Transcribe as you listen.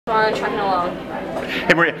on trucking along.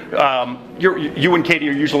 Hey Maria, you and Katie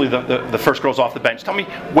are usually the first girls off the bench. Tell me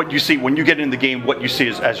what you see when you get in the game, what you see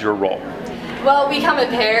as your role. Well, we come in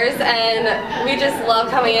pairs and we just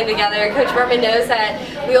love coming in together. Coach Berman knows that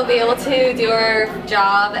we will be able to do our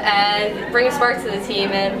job and bring a spark to the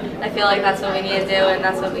team, and I feel like that's what we need to do, and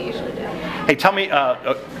that's what we usually do. Hey, tell me,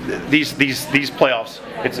 these playoffs,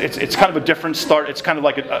 it's kind of a different start. It's kind of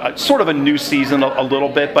like a sort of a new season a little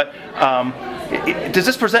bit, but does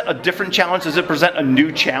this present a different challenge? Does it present a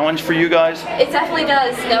new challenge for you guys? It definitely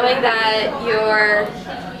does, knowing that your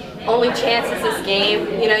only chance is this game.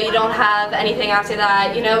 You know, you don't have anything after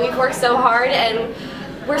that. You know, we've worked so hard and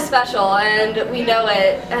we're special and we know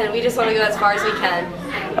it, and we just want to go as far as we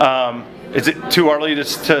can. Is it too early to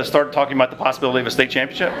start talking about the possibility of a state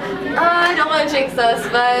championship? I don't want to jinx us,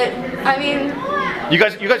 but I mean, you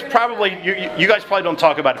guys probably don't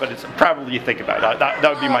talk about it, but it's probably you think about it. That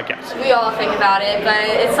would be my guess. We all think about it, but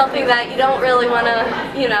it's something that you don't really want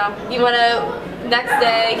to, you know, you want to next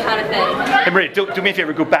day kind of thing. Hey Maria, do me a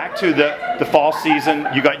favor. Go back to the fall season.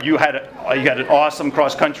 You had an awesome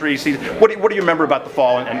cross country season. What do you remember about the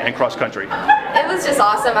fall and cross country? It was just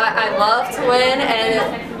awesome. I love to win,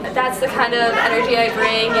 and that's the kind of energy I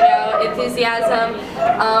bring. You know, enthusiasm.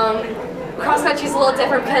 Cross country is a little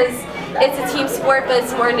different because it's a team sport, but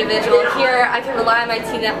it's more individual. Here, I can rely on my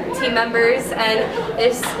team members, and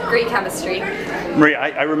it's great chemistry. Maria,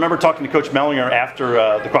 I remember talking to Coach Mellinger after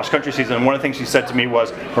the cross-country season, and one of the things she said to me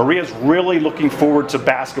was, Maria's really looking forward to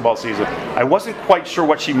basketball season. I wasn't quite sure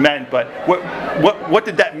what she meant, but what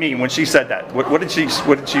did that mean when she said that? What did she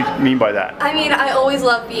mean by that? I mean, I always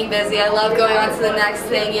love being busy. I love going on to the next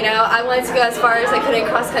thing, you know. I wanted to go as far as I could in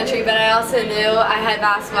cross-country, but I also knew I had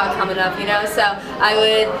basketball coming up, you know, so I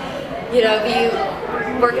would, you know, be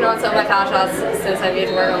working on some of my foul shots since I need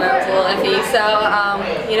to work on that. It's a little iffy. So,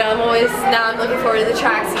 you know, I'm looking forward to the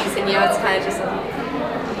track season. You know, it's kind of just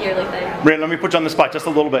a yearly thing. Maria, let me put you on the spot just a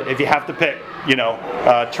little bit. If you have to pick, you know,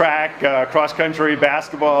 track, cross country,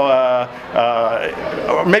 basketball,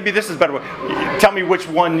 or maybe this is better. Tell me which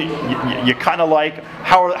one you kind of like.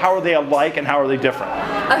 How are they alike and how are they different?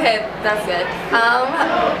 Okay, that's good.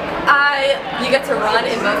 You get to run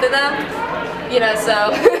in both of them. You know,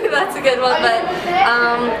 so that's a good one, but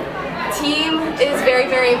team is very,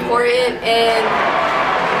 very important in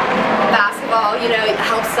basketball, you know,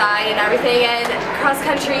 help side and everything, and cross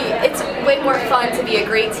country, it's way more fun to be a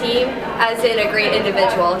great team as in a great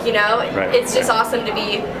individual, you know. Right. It's just awesome to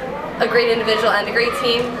be a great individual and a great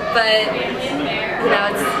team, but, you know,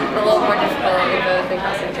 it's a little more difficult in both in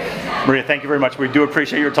cross country. Maria, thank you very much. We do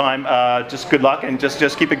appreciate your time. Just good luck and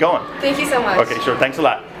just keep it going. Thank you so much. Okay, sure. Thanks a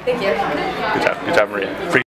lot. Thank you. Good job, Maria.